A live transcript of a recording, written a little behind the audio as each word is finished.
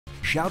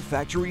Shout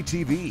Factory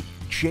TV,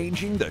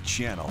 changing the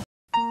channel.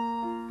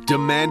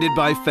 Demanded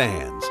by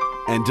fans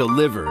and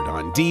delivered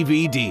on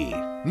DVD,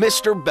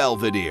 Mr.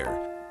 Belvedere.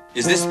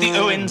 Is this the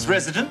Owens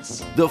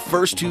residence? The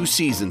first 2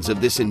 seasons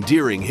of this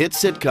endearing hit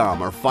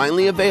sitcom are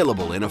finally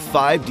available in a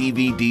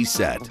 5-DVD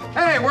set.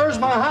 Hey, where's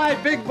my high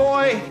big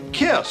boy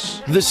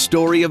kiss? The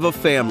story of a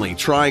family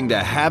trying to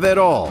have it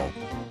all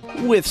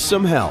with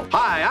some help.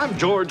 Hi, I'm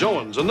George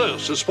Owens, and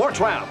this is Sports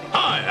Wrap.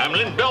 Hi, I'm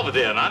Lynn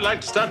Belvedere, and I'd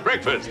like to start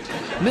breakfast.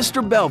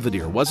 Mr.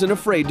 Belvedere wasn't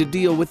afraid to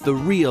deal with the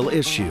real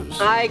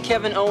issues, I,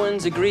 Kevin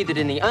Owens, agree that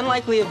in the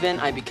unlikely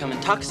event I become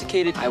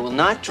intoxicated, I will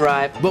not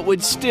drive. but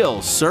would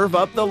still serve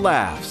up the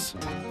laughs.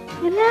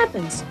 What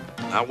happens?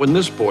 Not when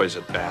this boy's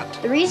at bat.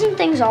 The reason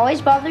things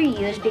always bother you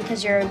is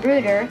because you're a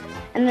brooder,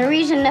 and the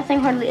reason nothing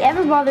hardly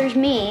ever bothers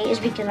me is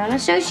because I'm a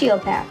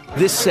sociopath.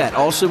 This set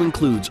also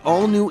includes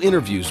all new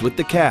interviews with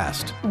the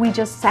cast We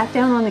just sat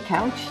down on the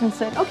couch and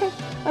said, okay,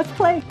 let's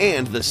play.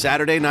 and the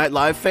Saturday Night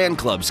Live fan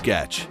club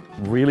sketch.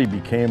 Really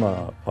became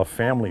a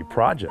family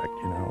project,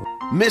 you know.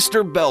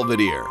 Mr.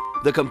 Belvedere,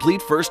 the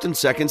complete first and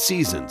second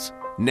seasons,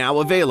 now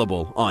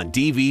available on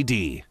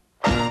DVD.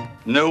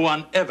 No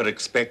one ever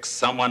expects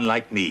someone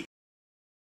like me